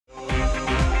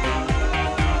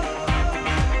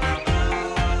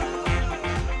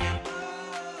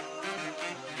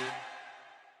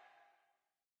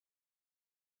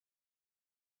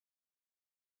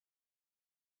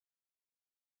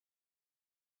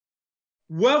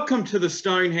Welcome to the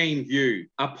Stoned Heen View,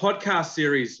 a podcast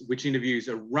series which interviews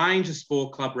a range of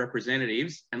sport club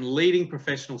representatives and leading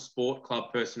professional sport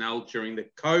club personnel during the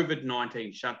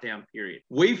COVID-19 shutdown period.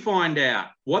 We find out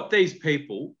what these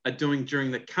people are doing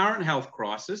during the current health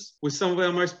crisis with some of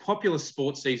our most popular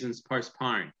sports seasons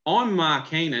postponed. I'm Mark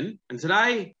Heenan, and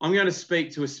today I'm going to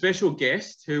speak to a special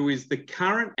guest who is the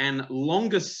current and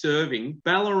longest serving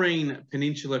Bellarine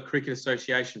Peninsula Cricket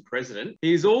Association president.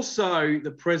 He is also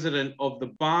the president of the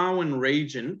Barwon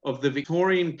region of the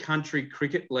Victorian Country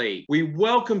Cricket League. We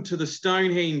welcome to the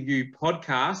Stoned Heen View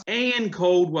podcast, Ian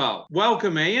Caldwell.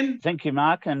 Welcome, Ian. Thank you,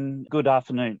 Mark, and good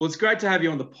afternoon. Well, it's great to have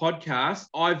you on the podcast.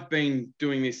 I've been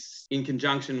doing this in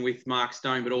conjunction with Mark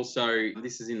Stone, but also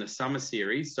this is in the summer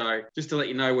series. So just to let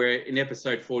you know, we're in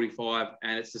episode 45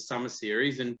 and it's the summer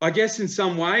series. And I guess in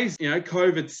some ways,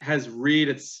 COVID has reared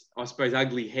its,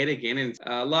 ugly head again.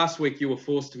 And last week you were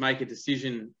forced to make a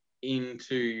decision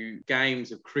into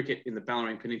games of cricket in the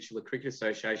Bellarine Peninsula Cricket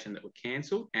Association that were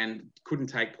cancelled and couldn't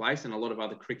take place, and a lot of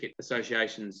other cricket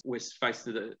associations were faced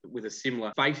with a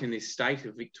similar fate in this state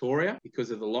of Victoria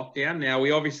because of the lockdown. Now, we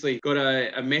obviously got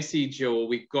a message, or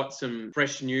we've got some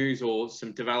fresh news or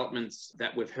some developments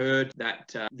that we've heard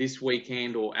that this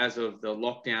weekend, or as of the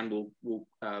lockdown, we'll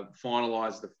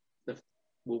finalise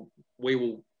we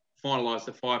will finalise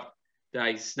the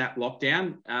 5-day snap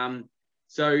lockdown.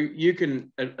 So you can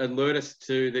alert us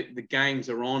to the games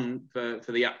are on for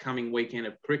the upcoming weekend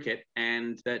of cricket,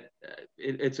 and that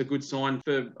it's a good sign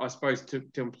for, I suppose, to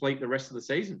complete the rest of the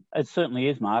season. It certainly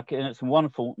is, Mark, and it's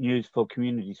wonderful news for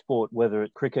community sport, whether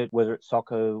it's cricket, whether it's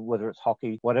soccer, whether it's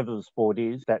hockey, whatever the sport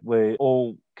is, that we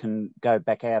all can go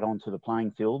back out onto the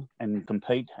playing field and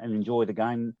compete and enjoy the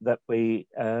game that we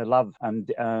love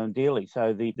dearly.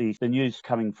 So the news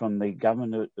coming from the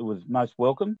government was most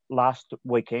welcome. Last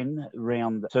weekend,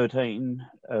 round 13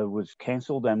 was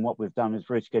cancelled, and what we've done is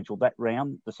rescheduled that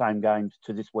round, the same games,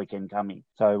 to this weekend coming.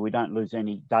 So we don't lose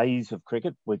any days of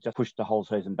cricket. We've just pushed the whole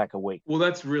season back a week. Well,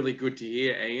 that's really good to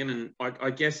hear, Ian. And I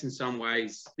guess in some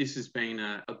ways, this has been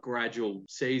a gradual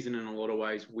season in a lot of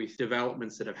ways, with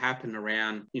developments that have happened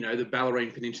around the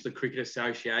Bellarine Peninsula Cricket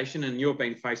Association, and you've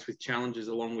been faced with challenges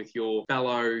along with your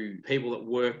fellow people that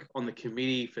work on the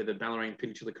committee for the Bellarine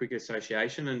Peninsula Cricket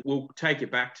Association. And we'll take you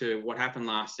back to what happened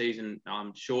last season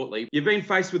shortly. You've been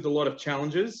faced with a lot of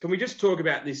challenges. Can we just talk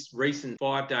about this recent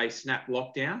 5-day snap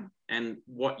lockdown and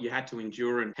what you had to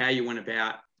endure and how you went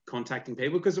about contacting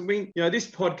people? Because this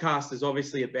podcast is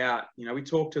obviously about, we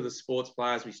talk to the sports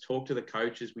players, we talk to the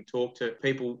coaches, we talk to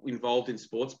people involved in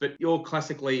sports, but you're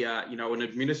classically, an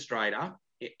administrator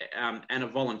and a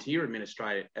volunteer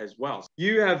administrator as well.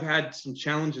 You have had some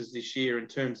challenges this year in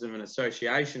terms of an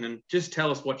association, and just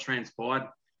tell us what transpired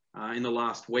in the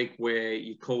last week where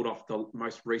you called off the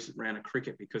most recent round of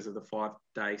cricket because of the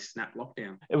 5-day snap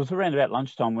lockdown. It was around about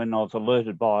lunchtime when I was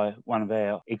alerted by one of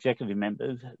our executive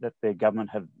members that the government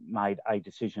had made a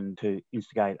decision to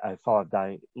instigate a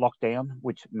 5-day lockdown,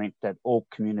 which meant that all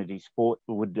community sport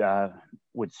would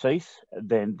cease.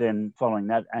 Then following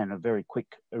that, and a very quick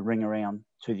ring around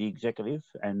to the executive,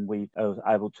 and we were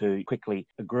able to quickly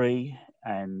agree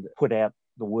and put out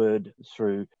the word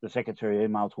through the secretary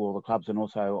email to all the clubs, and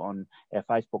also on our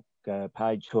Facebook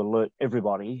page, to alert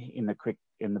everybody in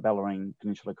the Bellarine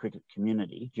Peninsula cricket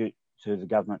community, due to the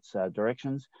government's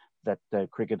directions, that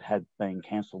cricket had been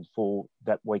cancelled for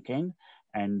that weekend,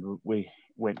 and we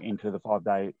went into the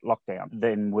 5-day lockdown.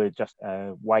 Then we're just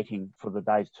waiting for the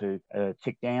days to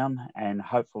tick down, and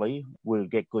hopefully we'll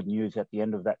get good news at the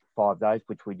end of that 5 days,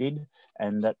 which we did,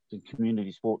 and that the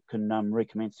community sport can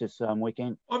recommence this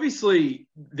weekend. Obviously,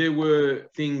 there were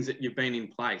things that you've been in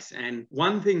place, and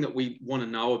one thing that we want to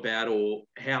know about, or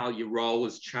how your role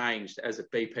has changed as a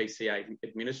BPCA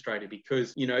administrator,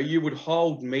 because, you would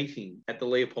hold meetings at the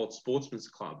Leopold Sportsman's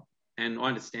Club, and I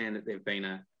understand that they've been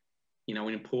an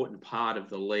important part of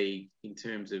the league in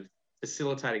terms of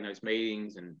facilitating those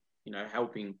meetings and,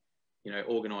 helping,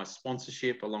 organise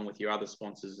sponsorship along with your other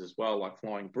sponsors as well, like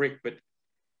Flying Brick. But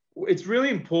it's really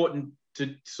important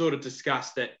to sort of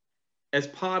discuss that as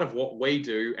part of what we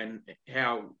do and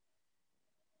how,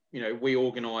 we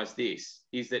organise this,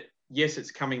 is that, yes,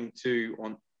 it's coming to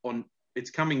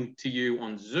you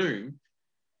on Zoom,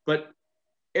 but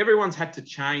everyone's had to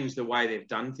change the way they've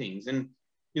done things. And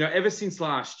ever since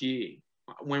last year,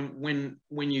 when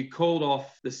you called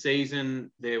off the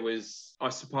season, there was, I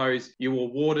suppose, you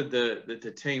awarded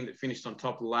the team that finished on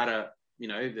top of the ladder,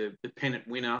 the pennant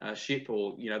winnership,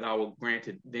 or, they were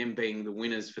granted them being the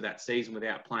winners for that season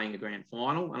without playing a grand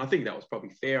final. And I think that was probably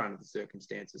fair under the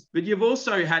circumstances. But you've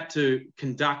also had to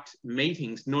conduct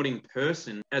meetings, not in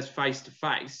person, as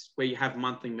face-to-face, where you have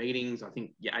monthly meetings. I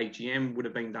think your AGM would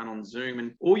have been done on Zoom,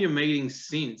 and all your meetings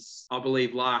since, I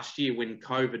believe, last year when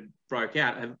COVID broke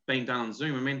out have been done on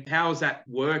Zoom. I mean, how has that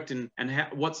worked, and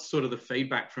what's sort of the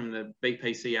feedback from the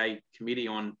BPCA committee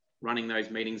on running those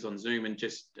meetings on Zoom and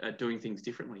just doing things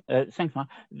differently? Thanks, Mark.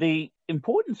 The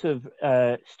importance of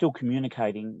still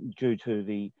communicating due to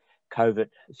the COVID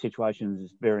situations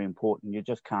is very important. You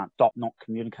just can't stop not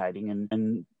communicating,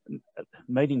 and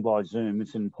meeting by Zoom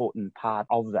is an important part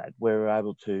of that. We're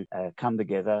able to come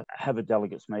together, have a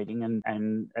delegates meeting,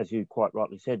 and as you quite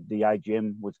rightly said, the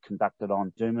AGM was conducted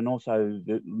on Zoom, and also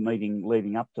the meeting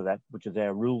leading up to that, which is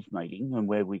our rules meeting, and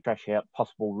where we thrash out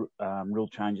possible rule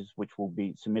changes which will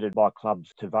be submitted by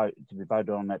clubs to be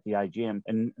voted on at the AGM,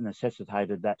 and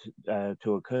necessitated that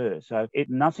to occur. So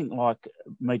nothing like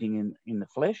meeting in the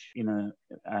flesh, in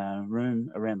a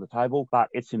room around the table, but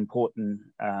it's important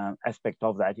aspect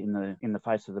of that in the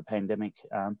face of the pandemic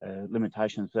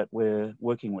limitations that we're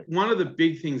working with. One of the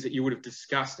big things that you would have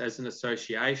discussed as an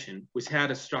association was how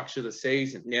to structure the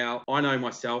season. Now, I know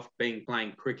myself,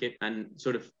 playing cricket, and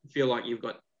sort of feel like you've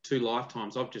got two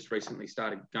lifetimes. I've just recently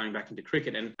started going back into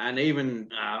cricket, and even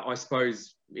I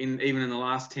suppose even in the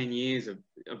last 10 years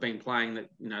I've been playing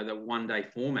the one-day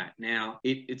format. Now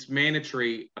it's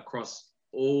mandatory across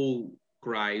all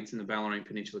grades in the Bellarine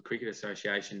Peninsula Cricket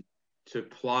Association to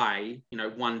play,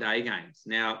 one-day games.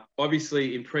 Now,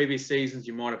 obviously, in previous seasons,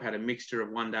 you might have had a mixture of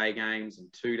one-day games and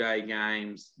two-day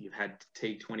games. You've had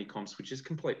T20 comps, which is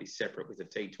completely separate with a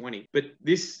T20. But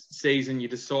this season, you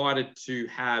decided to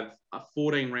have a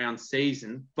 14-round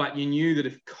season, but you knew that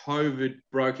if COVID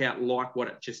broke out like what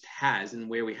it just has, and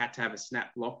where we had to have a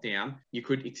snap lockdown, you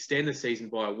could extend the season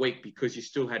by a week, because you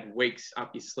still had weeks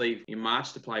up your sleeve in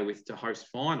March to play with to host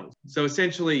finals. So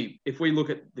essentially, if we look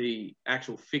at the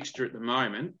actual fixture at the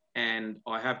moment, and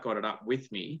I have got it up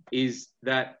with me, is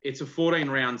that it's a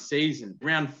 14-round season.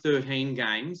 Round 13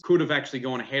 games could have actually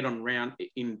gone ahead on the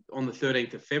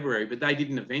 13th of February, but they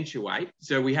didn't eventuate.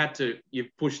 So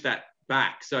you've pushed that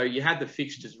back. So you had the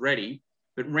fixtures ready,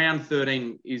 but round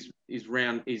 13 is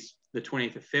the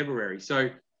 20th of February. So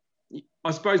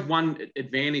I suppose one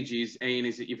advantage Ian,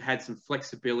 is that you've had some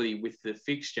flexibility with the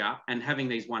fixture, and having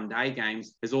these one-day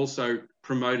games has also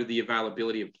promoted the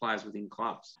availability of players within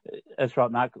clubs. That's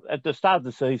right, Mark. At the start of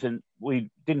the season, we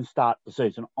didn't start the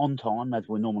season on time as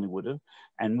we normally would have,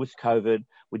 and with COVID,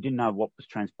 we didn't know what was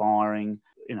transpiring,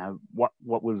 what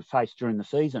we would face during the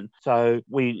season. So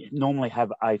we normally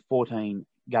have a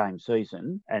 14-game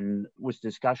season, and with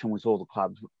discussion with all the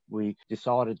clubs, we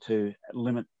decided to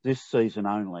limit this season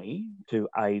only to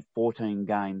a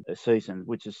 14-game season,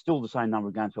 which is still the same number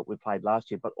of games that we played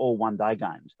last year, but all one-day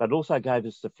games. But it also gave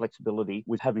us the flexibility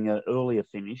with having an earlier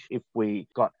finish if we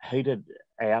got heated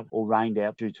out or rained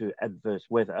out due to adverse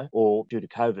weather or due to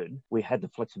COVID. We had the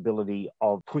flexibility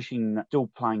of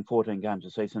still playing 14 games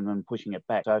a season and pushing it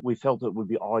back. So we felt it would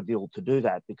be ideal to do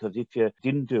that, because if you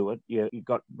didn't do it, you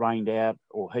got rained out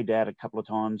or heated out a couple of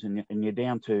times, and you're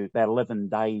down to about 11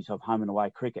 days of home and away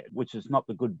cricket, which is not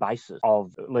the good basis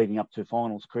of leading up to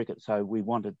finals cricket. So we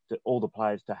wanted all the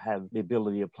players to have the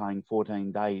ability of playing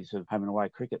 14 days of home and away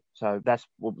cricket. So that's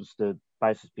what was the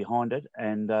basis behind it.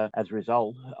 And as a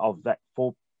result of that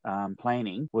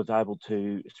planning, was able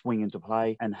to swing into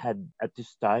play, and had at this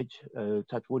stage,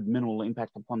 touch wood, minimal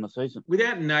impact upon the season.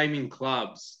 Without naming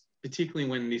clubs, particularly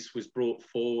when this was brought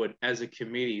forward as a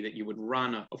committee, that you would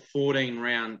run a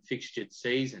 14-round fixtured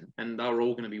season, and they were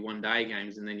all going to be one-day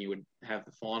games, and then you would have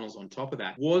the finals on top of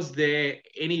that. Was there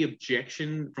any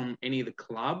objection from any of the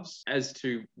clubs as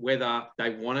to whether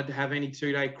they wanted to have any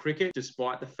two-day cricket,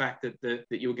 despite the fact that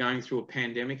you were going through a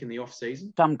pandemic in the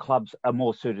off-season? Some clubs are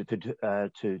more suited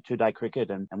to two-day cricket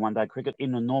and one-day cricket.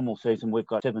 In a normal season, we've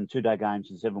got 7 two-day games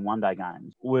and 7 one-day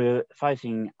games. We're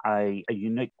facing a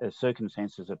unique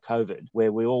circumstances of COVID,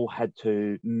 where we all had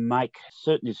to make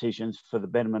certain decisions for the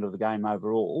betterment of the game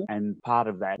overall, and part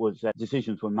of that was that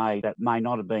decisions were made that may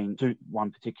not have been to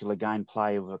one particular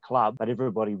gameplay of a club, but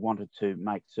everybody wanted to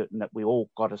make certain that we all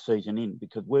got a season in,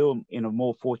 because we were in a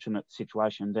more fortunate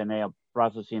situation than our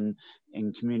brothers in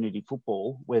community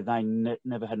football, where they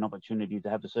never had an opportunity to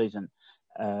have a season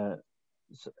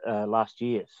last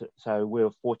year. So we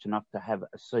were fortunate enough to have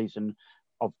a season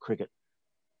of cricket.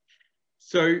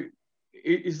 So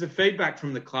is the feedback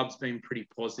from the clubs been pretty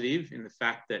positive in the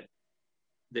fact that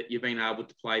you've been able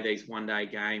to play these one-day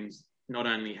games? Not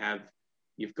only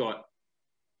you've got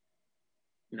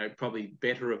probably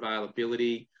better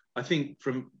availability, I think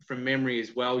from memory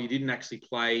as well, you didn't actually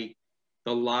play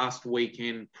the last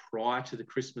weekend prior to the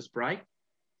Christmas break.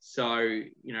 So,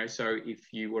 so if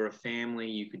you were a family,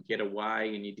 you could get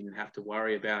away and you didn't have to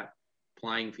worry about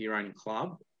playing for your own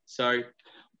club. So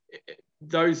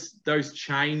those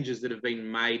changes that have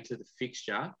been made to the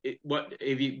fixture, what's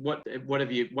the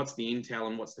intel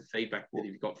and what's the feedback that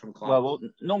you've got from clubs? Well,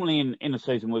 normally in a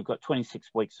season we've got 26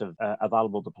 weeks of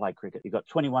available to play cricket. You've got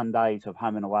 21 days of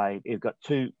home and away. You've got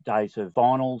 2 days of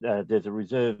finals. There's a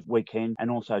reserve weekend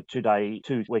and also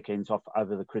 2 weekends off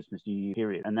over the Christmas New Year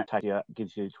period, and that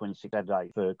gives you 26 Saturdays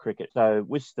for cricket. So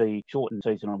with the shortened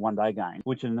season on one-day games,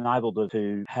 which enabled us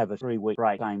to have a 3-week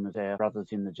break, same as our brothers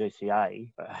in the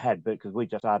GCA had, because we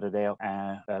just started out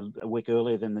a week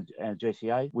earlier than the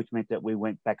GCA, which meant that we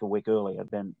went back a week earlier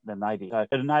than they did. So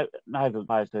it enabled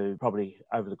players to probably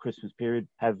over the Christmas period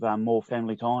have more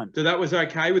family time. So that was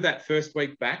okay with that first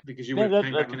week back, because you would have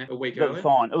came back a week earlier? That's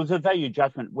fine. It was a value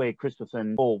judgment where Christmas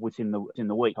and fall within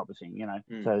the week type of thing,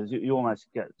 So you almost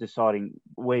get deciding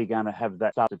where you're going to have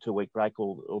that start the 2-week break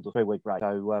or the 3-week break.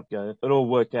 So it all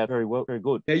worked out very well, very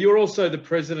good. Now, you're also the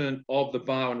president of the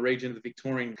Barwon region of the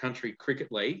Victorian Country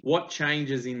Cricket League. What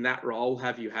changes in that role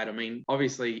have you had? I mean,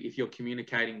 obviously, if you're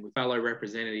communicating with fellow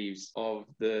representatives of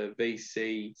the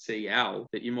BPCA,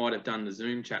 that you might have done the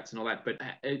Zoom chats and all that, but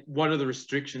what are the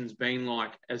restrictions been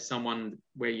like as someone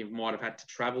where you might have had to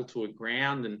travel to a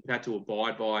ground and had to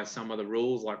abide by some of the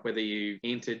rules, like whether you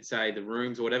entered, say, the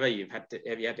rooms or whatever, have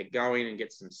you had to go in and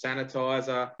get some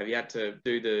sanitizer? Have you had to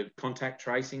do the contact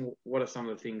tracing? What are some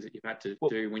of the things that you've had to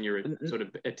do when you're sort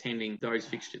of attending those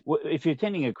fixtures? Well, if you're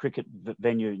attending a cricket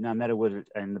venue, no matter whether it's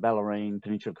in the Bellarine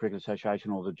Peninsula Cricket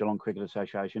Association or the Geelong Cricket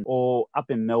Association, or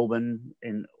up in Melbourne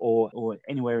or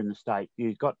anywhere in the state,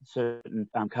 you've got certain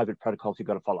COVID protocols you've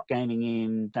got to follow. Scanning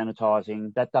in,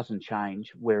 sanitising, that doesn't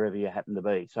change wherever you happen to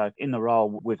be. So in the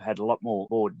role, we've had a lot more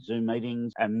board Zoom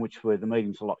meetings, and which were the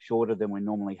meetings a lot shorter than we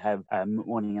normally have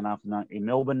morning and afternoon in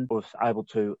Melbourne. I was able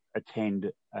to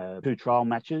attend 2 trial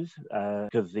matches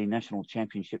because the national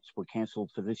championships were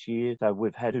cancelled for this year. So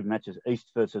we've had 2 matches,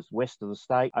 east versus west of the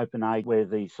state, Open 8, where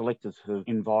the selectors have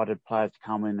invited players to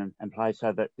come in and play,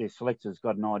 so that the selectors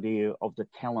got an idea of the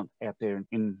talent out there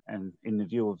in the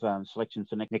view of selection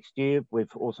for next year.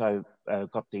 We've also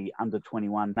got the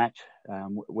under-21 match.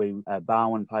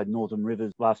 Barwon played Northern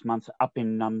Rivers last month up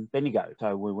in Bendigo.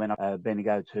 So we went up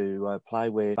Bendigo to play,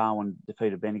 where Barwon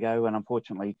defeated Bendigo, and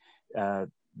unfortunately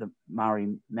the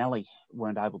Murray Mallee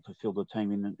weren't able to fill the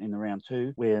team in the round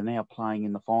 2. We're now playing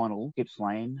in the final,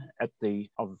 Gippsland, at the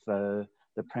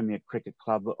Premier Cricket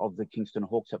Club of the Kingston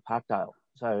Hawks at Parkdale.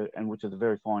 So, and which is a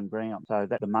very fine ground. So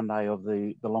that's the Monday of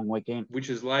the long weekend, which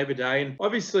is Labor Day. And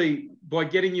obviously, by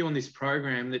getting you on this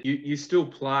program, that you still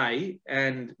play,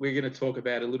 and we're going to talk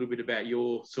about a little bit about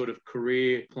your sort of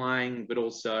career playing, but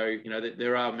also, that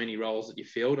there are many roles that you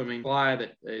filled. I mean, player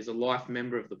that is a life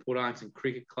member of the Port Arlington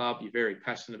Cricket Club. You're very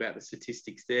passionate about the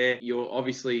statistics there. You're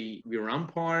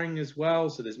umpiring as well,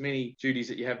 so there's many duties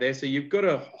that you have there. So you've got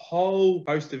a whole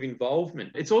host of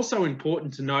involvement. It's also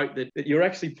important to note that you're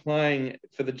actually playing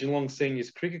for the Geelong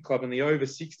Seniors Cricket Club in the over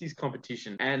 60s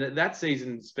competition, and that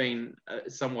season's been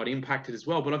somewhat impacted as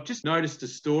well. But I've just noticed a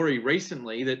story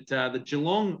recently that the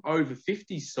Geelong over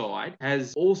 50s side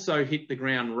has also hit the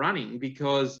ground running,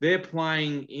 because they're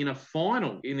playing in a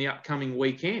final in the upcoming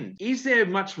weekend. Is there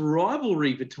much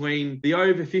rivalry between the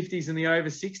over 50s and the over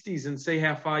 60s, and see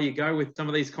how far you go with some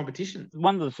of these competitions?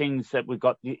 One of the things that we've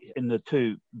got in the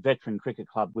 2 veteran cricket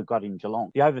clubs we've got in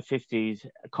Geelong, the over 50s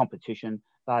competition,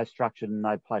 they're structured and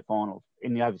they play finals.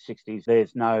 In the over 60s,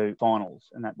 there's no finals,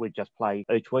 and that we just play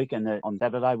each week. And on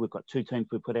Saturday, we've got 2 teams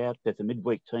we put out. There's a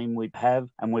midweek team we have,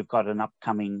 and we've got an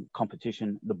upcoming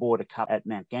competition, the Border Cup at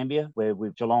Mount Gambier, where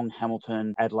we've Geelong,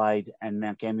 Hamilton, Adelaide, and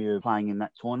Mount Gambier playing in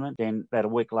that tournament. Then about a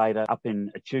week later, up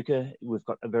in Echuca, we've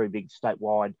got a very big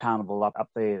statewide carnival up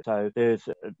there. So there's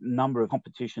a number of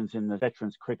competitions in the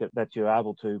veterans cricket that you're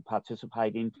able to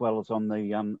participate in, as well as on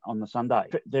the Sunday.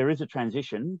 There is a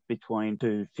transition between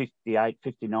to 58,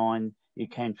 59. You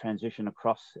can transition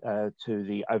across to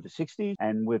the over 60s,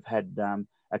 and we've had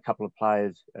a couple of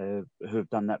players who have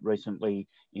done that recently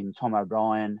in Tom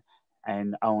O'Brien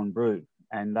and Owen Brew,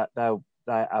 and that they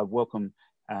are welcome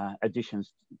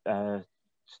additions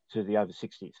to the over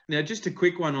 60s. Now, just a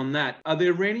quick one on that. Are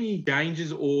there any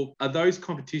dangers, or are those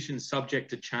competitions subject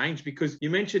to change? Because you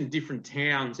mentioned different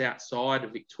towns outside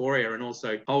of Victoria and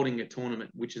also holding a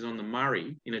tournament which is on the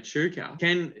Murray in Echuca.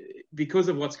 Because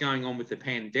of what's going on with the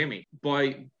pandemic,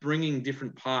 by bringing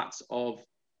different parts of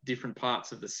different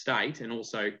parts of the state and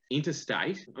also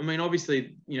interstate. I mean,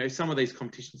 obviously, some of these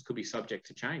competitions could be subject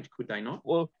to change, could they not?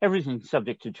 Well, everything's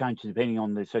subject to change depending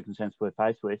on the circumstance we're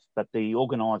faced with, but the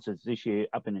organisers this year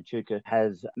up in Echuca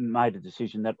has made a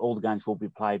decision that all the games will be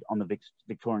played on the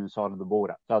Victorian side of the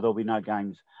border. So there'll be no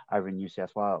games over in New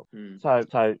South Wales.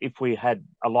 So if we had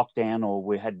a lockdown or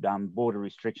we had border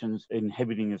restrictions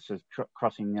inhibiting us of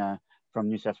crossing from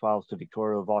New South Wales to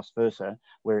Victoria or vice versa,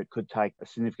 where it could take a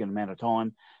significant amount of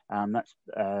time, that's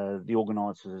the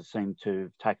organisers seem to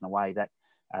have taken away that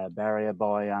barrier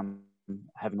by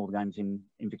having all the games in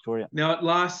Victoria. Now, at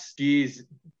last year's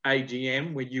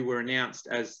AGM, when you were announced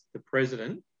as the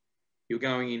president, you're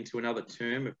going into another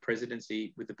term of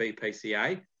presidency with the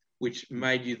BPCA, which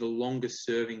made you the longest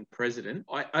serving president.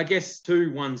 I guess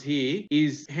two ones here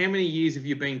is, how many years have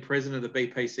you been president of the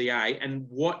BPCA, and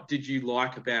what did you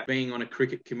like about being on a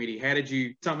cricket committee? How did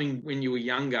you, something when you were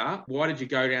younger, why did you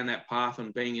go down that path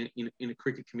on being in a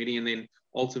cricket committee and then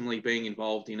ultimately being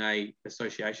involved in a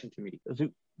association committee? It's a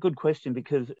good question,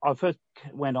 because I first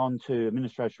went on to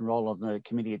administration role on the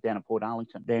committee down at Port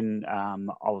Arlington. Then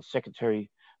I was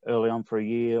secretary early on for a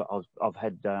year. I've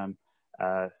had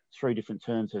 3 different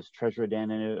terms as treasurer down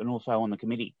there, and also on the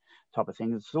committee type of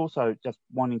thing. It's also just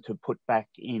wanting to put back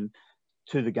in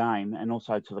to the game and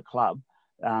also to the club.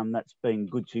 That's been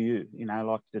good to you,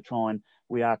 like to try and,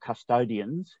 we are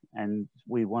custodians and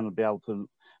we want to be able to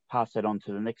pass that on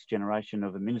to the next generation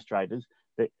of administrators,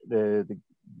 the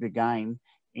game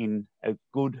in a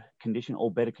good condition or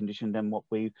better condition than what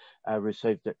we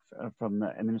received it from the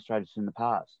administrators in the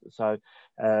past. So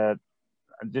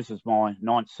this is my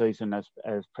 9th season as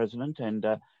president, and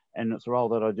it's a role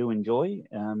that I do enjoy.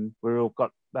 We've all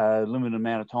got a limited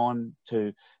amount of time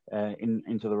to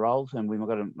into the roles, and we've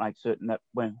got to make certain that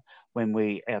when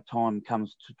our time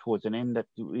comes towards an end, that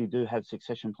we do have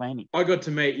succession planning. I got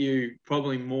to meet you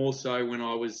probably more so when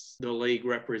I was the league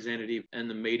representative and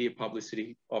the media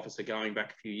publicity officer going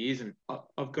back a few years, and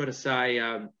I've got to say,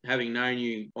 having known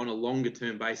you on a longer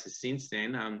term basis since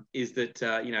then, is that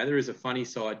there is a funny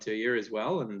side to you as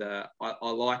well, and I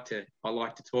like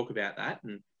to talk about that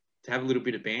and to have a little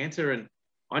bit of banter. And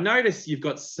I noticed you've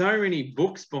got so many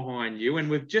books behind you, and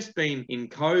we've just been in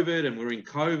COVID, and we're in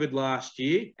COVID last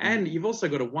year. And you've also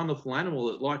got a wonderful animal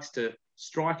that likes to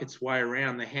strike its way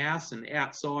around the house and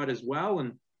outside as well.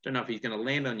 And I don't know if he's going to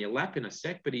land on your lap in a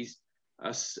sec, but he's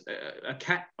a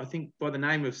cat, I think, by the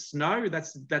name of Snow.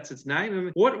 That's its name.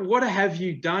 And what have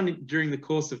you done during the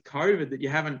course of COVID that you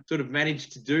haven't sort of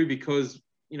managed to do because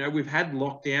we've had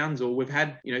lockdowns, or we've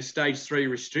had, stage 3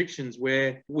 restrictions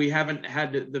where we haven't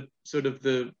had the sort of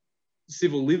the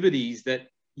civil liberties that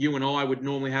you and I would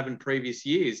normally have in previous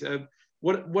years.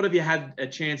 What have you had a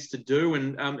chance to do,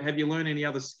 and have you learned any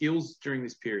other skills during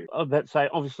this period? I'd about to say,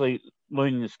 obviously,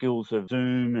 learning the skills of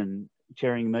Zoom and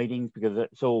chairing meetings, because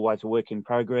it's always a work in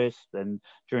progress. And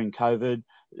during COVID,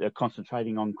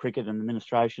 concentrating on cricket and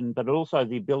administration, but also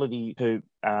the ability to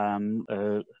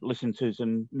listen to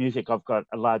some music. I've got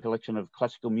a large collection of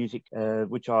classical music,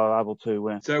 which I'm able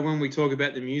to... So when we talk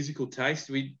about the musical taste,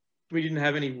 we didn't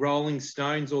have any Rolling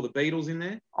Stones or the Beatles in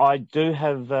there? I do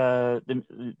have the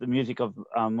music of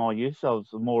my youth. I was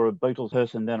more a Beatles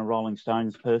person than a Rolling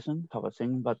Stones person type of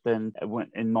thing. But then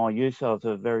in my youth, I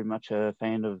was very much a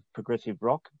fan of progressive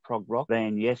rock, prog rock,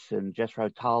 Van Yes and Jethro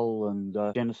Tull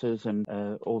and Genesis and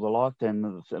all the like.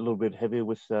 And it's a little bit heavier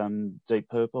with Deep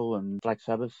Purple and Black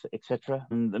Sabbath, etc.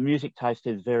 And the music taste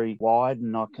is very wide,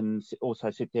 and I can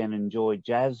also sit down and enjoy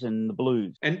jazz and the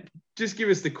blues. And just give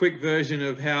us the quick version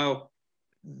of how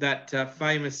that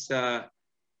famous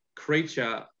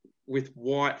creature with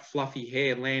white fluffy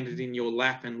hair landed in your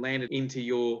lap and landed into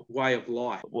your way of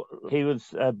life. He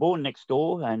was born next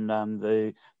door, and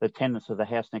the tenants of the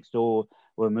house next door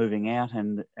were moving out,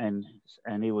 and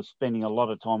he was spending a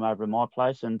lot of time over in my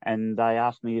place, and they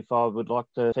asked me if I would like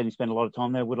to, said he spent a lot of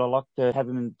time there, would I like to have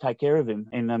him and take care of him?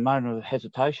 In a moment of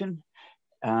hesitation,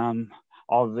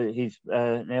 he's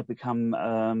now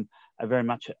become a very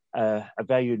much a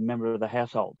valued member of the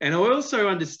household. And I also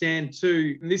understand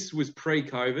too, and this was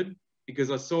pre-COVID,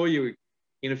 because I saw you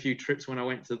in a few trips when I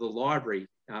went to the library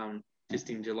just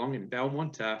in Geelong in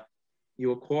Belmont. You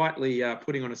were quietly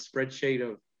putting on a spreadsheet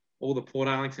of all the Port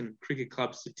Arlington Cricket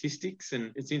Club statistics,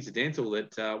 and it's incidental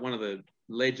that one of the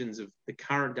legends of the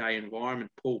current day environment,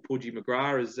 Paul Pudgy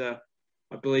McGrath, is, I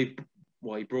believe,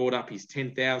 he brought up his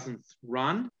 10,000th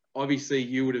run. Obviously,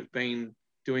 you would have been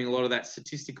doing a lot of that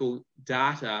statistical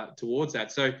data towards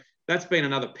that. So that's been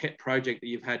another pet project that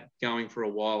you've had going for a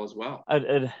while as well.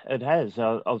 It has.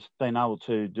 I've been able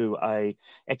to do a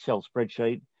Excel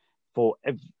spreadsheet for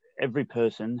every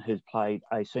person who's played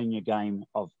a senior game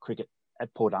of cricket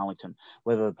at Port Arlington,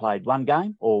 whether they played one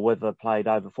game or whether they played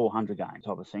over 400 games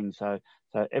type of thing. So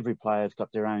every player's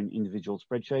got their own individual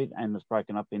spreadsheet, and it's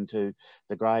broken up into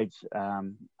the grades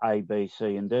A, B,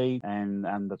 C, and D, and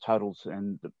the totals,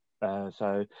 and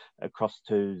so across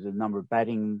to the number of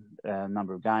batting,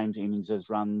 number of games, innings,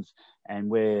 runs, and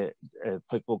where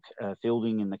people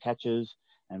fielding in the catches,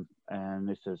 and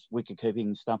if there's wicket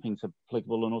keeping, stumping's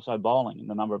applicable, and also bowling, and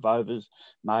the number of overs,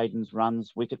 maidens,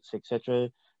 runs, wickets,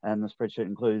 etc. And the spreadsheet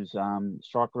includes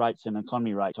strike rates and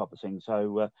economy rate type of thing.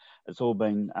 So it's all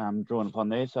been drawn upon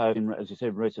there. So as you said,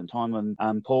 in recent time,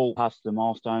 when Paul passed the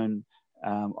milestone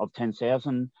of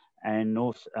 10,000, and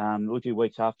a few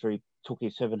weeks after he took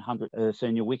his 700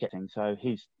 senior wicket. So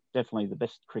he's definitely the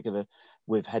best cricketer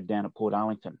we've had down at Port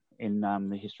Arlington in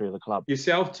the history of the club.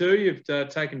 Yourself too, you've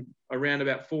taken around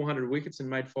about 400 wickets and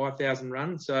made 5,000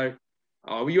 runs. So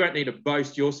you won't need to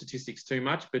boast your statistics too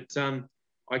much, but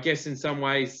I guess in some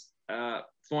ways,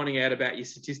 finding out about your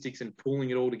statistics and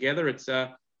pulling it all together, it's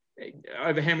over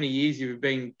how many years you've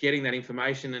been getting that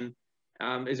information,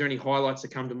 and is there any highlights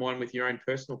that come to mind with your own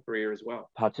personal career as well?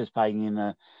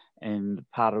 Participating in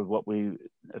part of what we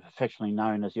affectionately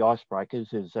known as the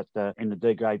Icebreakers is that in the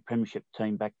D-grade premiership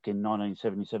team back in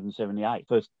 1977-78,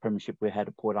 first premiership we had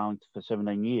at Port Arlington for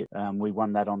 17 years. We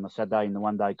won that on the Saturday in the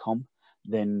one-day comp.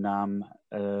 Then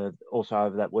also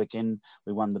over that weekend,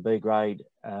 we won the B grade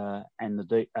and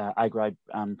the A grade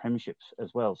premierships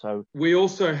as well. So we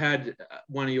also had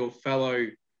one of your fellow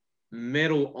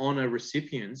medal honour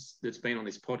recipients that's been on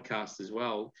this podcast as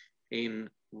well, in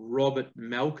Robert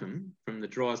Malcolm from the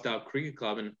Drysdale Cricket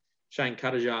Club, and Shane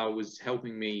Cuttajar was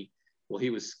helping me. Well, he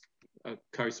was a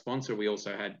co-sponsor. We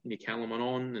also had Nick Halleman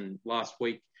on, and last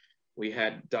week we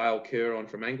had Dale Kerr on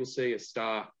from Anglesey, a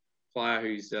star player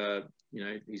who's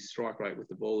his strike rate with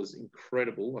the ball is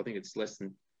incredible. I think it's less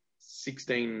than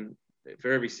 16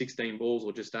 for every 16 balls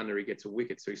or just under, he gets a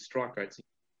wicket. So his strike rate's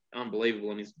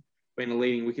unbelievable, and he's been a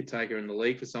leading wicket taker in the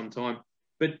league for some time.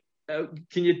 But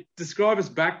can you describe us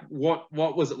back what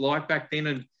was it like back then?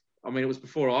 And I mean, it was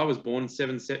before I was born,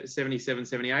 77,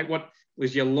 78. What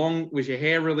was your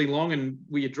hair really long, and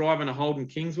were you driving a Holden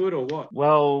Kingswood or what?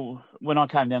 Well, when I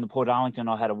came down to Port Arlington,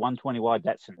 I had a 120 wide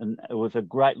Datsun, and it was a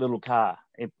great little car.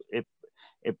 It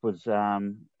was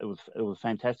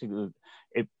fantastic.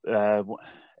 It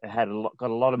had got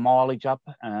a lot of mileage up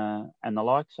and the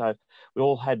like. So we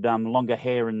all had longer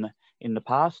hair in the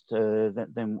past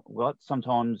than what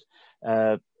sometimes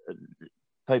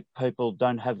people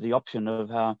don't have the option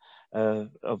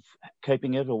of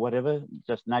keeping it or whatever.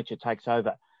 Just nature takes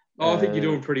over. Oh, I think you're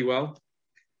doing pretty well.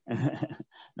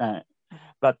 No,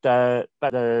 but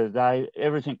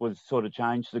everything was sort of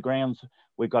changed. The grounds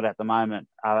we've got at the moment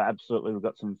are absolutely, we've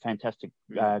got some fantastic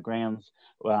grounds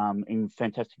in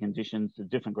fantastic conditions. The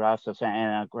different grass, the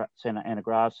Santa Ana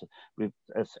grass, with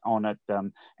us on at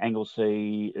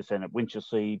Anglesey, it's in at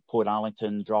Winchelsea, Port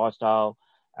Arlington, Drysdale,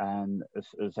 and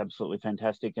it's absolutely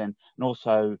fantastic. And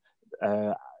also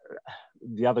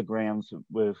the other grounds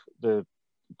with the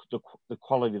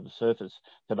quality of the surface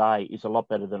today is a lot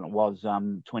better than it was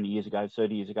 20 years ago,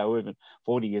 30 years ago, or even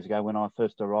 40 years ago when I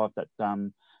first arrived at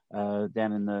down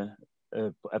in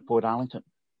at Port Arlington.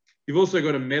 You've also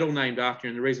got a medal named after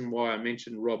you, and the reason why I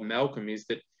mentioned Rob Malcolm is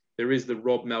that there is the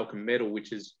Rob Malcolm medal,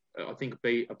 which is, I think,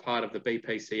 a part of the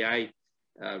BPCA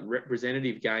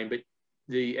representative game, but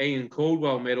the Ian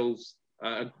Caldwell medal's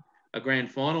a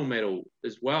grand final medal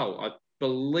as well. I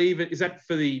believe it is that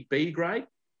for the B grade.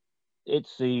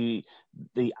 It's the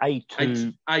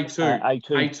A2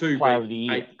 A2 player of the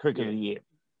year, cricket of the year.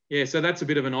 Yeah, so that's a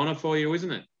bit of an honour for you,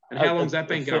 isn't it? And how long's that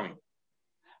been going?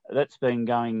 That's been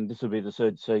going. This will be the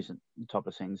third season type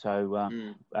of thing. So,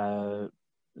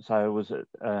 so it was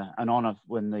an honour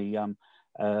when the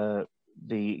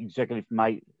executive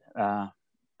made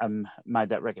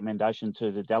that recommendation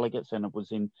to the delegates, and it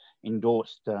was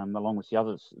endorsed along with the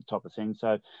others type of thing.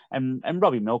 So, and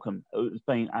Robbie Malcolm has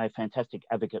been a fantastic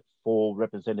advocate for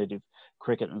representative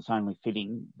cricket, and it's only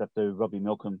fitting that the Robbie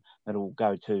Malcolm medal will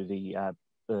go to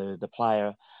the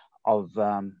player of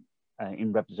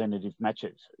in representative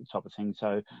matches type of thing.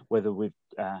 So whether we're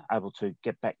able to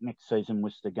get back next season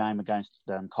with the game against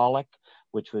Colac,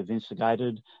 which we've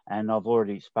instigated, and I've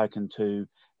already spoken to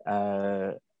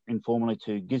informally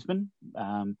to Gisborne,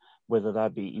 whether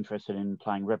they'd be interested in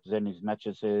playing representative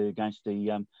matches against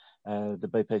the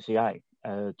BPCA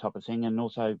type of thing, and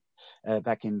also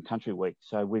back in Country Week.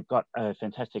 So we've got a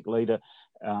fantastic leader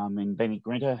in Benny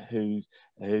Grinter who's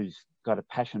got a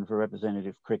passion for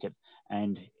representative cricket,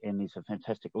 and he's a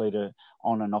fantastic leader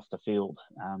on and off the field.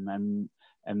 And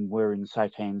and we're in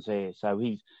safe hands there. So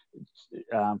he's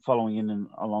following in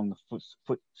along the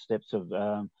footsteps of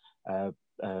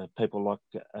people like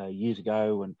years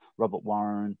ago, and Robert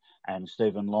Warren and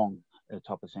Stephen Long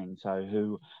type of thing. So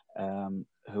who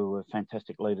are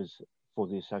fantastic leaders for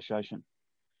the association.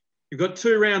 You've got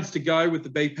 2 rounds to go with the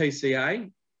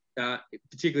BPCA,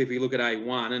 particularly if you look at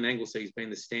A1, and Anglesea's been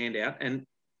the standout, and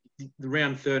the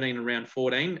round 13 and round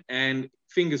 14. And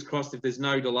fingers crossed, if there's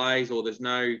no delays or there's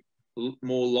no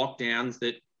more lockdowns,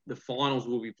 that the finals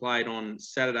will be played on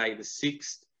Saturday the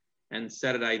 6th and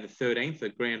Saturday the 13th. The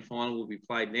grand final will be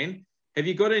played then. Have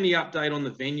you got any update on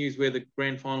the venues where the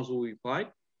grand finals will be played?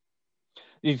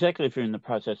 The executive are in the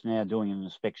process now doing an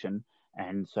inspection,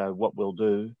 and so what we'll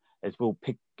do is we'll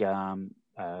pick 10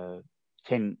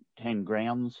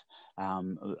 grounds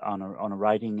on a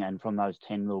rating, and from those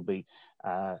 10 we'll be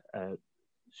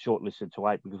shortlisted to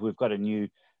 8, because we've got a new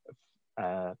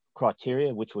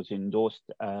criteria which was endorsed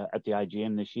at the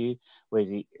AGM this year, where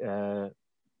the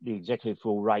executive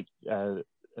will rate 8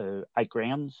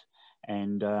 grounds,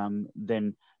 and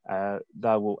then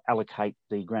they will allocate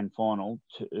the grand final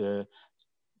to the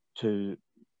 2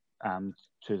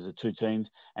 teams,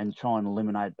 and try and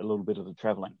eliminate a little bit of the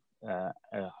travelling.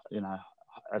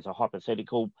 As a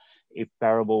hypothetical, if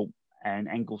Barrable and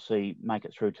Anglesea make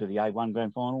it through to the A1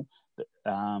 grand final,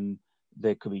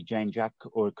 there could be Jan Juck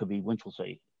or it could be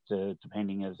Winchelsea,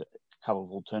 depending as a couple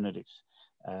of alternatives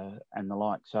and the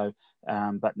like. So,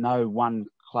 but no one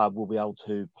club will be able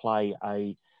to play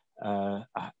a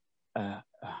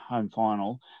home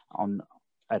final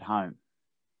at home.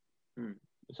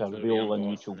 So it'll be all in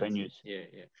neutral venues. Yeah.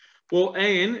 Well,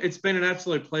 Ian, it's been an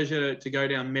absolute pleasure to go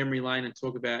down memory lane and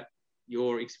talk about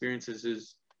your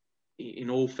experiences in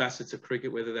all facets of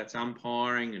cricket, whether that's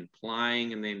umpiring and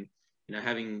playing, and then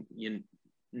having your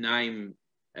name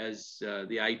as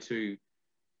the A2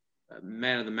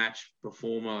 Man of the Match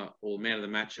performer or Man of the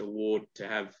Match award, to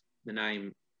have the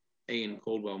name Ian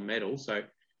Caldwell medal. So it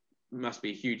must be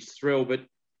a huge thrill. But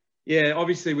yeah,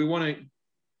 obviously we want to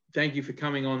thank you for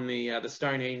coming on the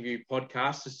Stoned Heen View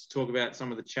podcast, just to talk about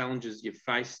some of the challenges you've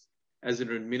faced as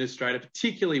an administrator,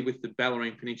 particularly with the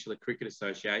Bellarine Peninsula Cricket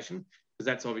Association, because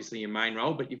that's obviously your main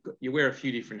role, but you wear a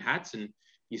few different hats, and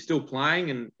you're still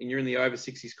playing, and you're in the over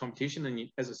 60s competition, and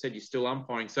as I said, you're still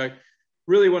umpiring. So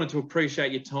really wanted to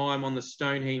appreciate your time on the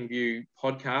Stoned Heen View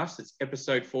podcast. It's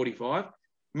episode 45.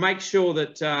 Make sure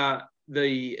that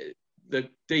the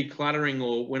decluttering,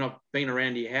 or when I've been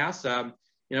around your house,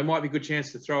 might be a good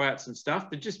chance to throw out some stuff,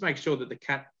 but just make sure that the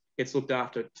cat gets looked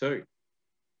after too.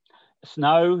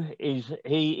 Snow is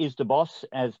the boss,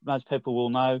 as most people will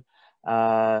know.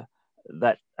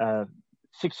 That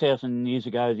 6,000 years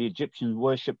ago, the Egyptians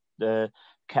worshipped the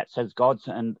cats as gods,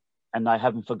 and they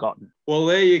haven't forgotten. Well,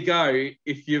 there you go.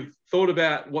 If you've thought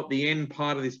about what the end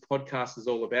part of this podcast is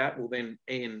all about, well, then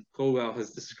Ian Caldwell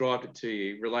has described it to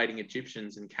you, relating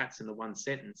Egyptians and cats into one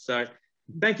sentence. So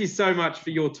thank you so much for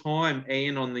your time,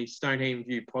 Ian, on the Stoned Heen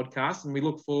View podcast, and we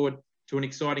look forward to an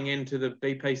exciting end to the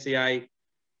BPCA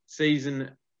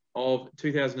season of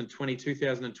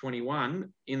 2020-2021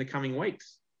 in the coming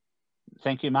weeks.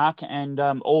 Thank you, Mark, and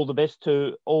all the best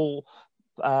to all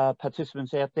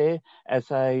participants out there as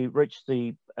they reach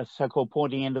the so-called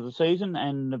pointy end of the season,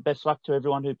 and best luck to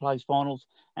everyone who plays finals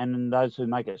and those who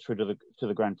make it through to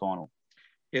the grand final.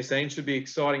 Yes, Ian, should be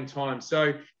exciting time.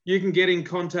 So you can get in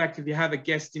contact if you have a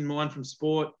guest in mind from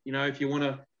sport. If you want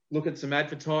to look at some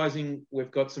advertising,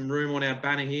 we've got some room on our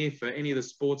banner here for any of the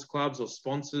sports clubs or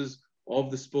sponsors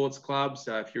of the sports clubs.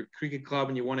 If you're a cricket club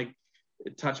and you want to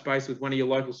touch base with one of your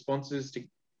local sponsors,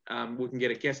 we can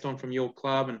get a guest on from your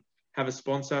club and have a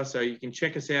sponsor. So you can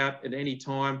check us out at any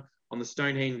time on the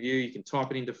Stoned Heen View. You can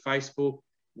type it into Facebook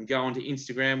and go onto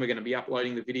Instagram. We're going to be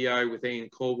uploading the video with Ian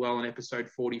Caldwell in episode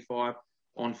 45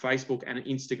 on Facebook and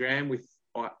Instagram with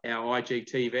our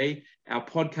IGTV. Our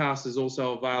podcast is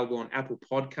also available on Apple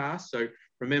Podcasts. So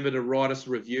remember to write us a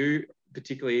review,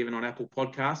 particularly even on Apple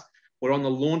Podcasts. We're on the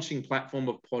launching platform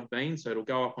of Podbean, so it'll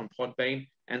go up on Podbean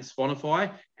and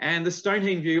Spotify. And the Stoned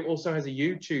Heen View also has a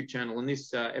YouTube channel, and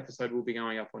this episode will be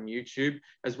going up on YouTube,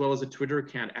 as well as a Twitter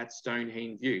account at Stoned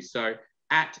Heen View. So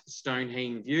at Stoned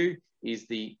Heen View is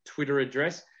the Twitter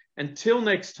address. Until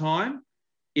next time,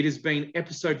 it has been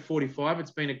episode 45. It's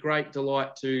been a great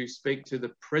delight to speak to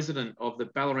the president of the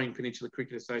Bellarine Peninsula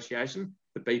Cricket Association,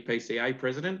 the BPCA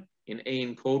president, in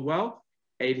Ian Caldwell.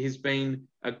 It has been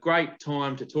a great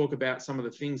time to talk about some of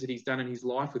the things that he's done in his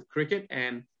life with cricket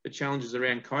and the challenges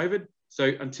around COVID.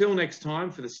 So until next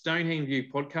time, for the Stoned Heen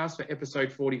View podcast for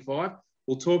episode 45,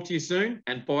 we'll talk to you soon,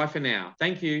 and bye for now.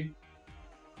 Thank you.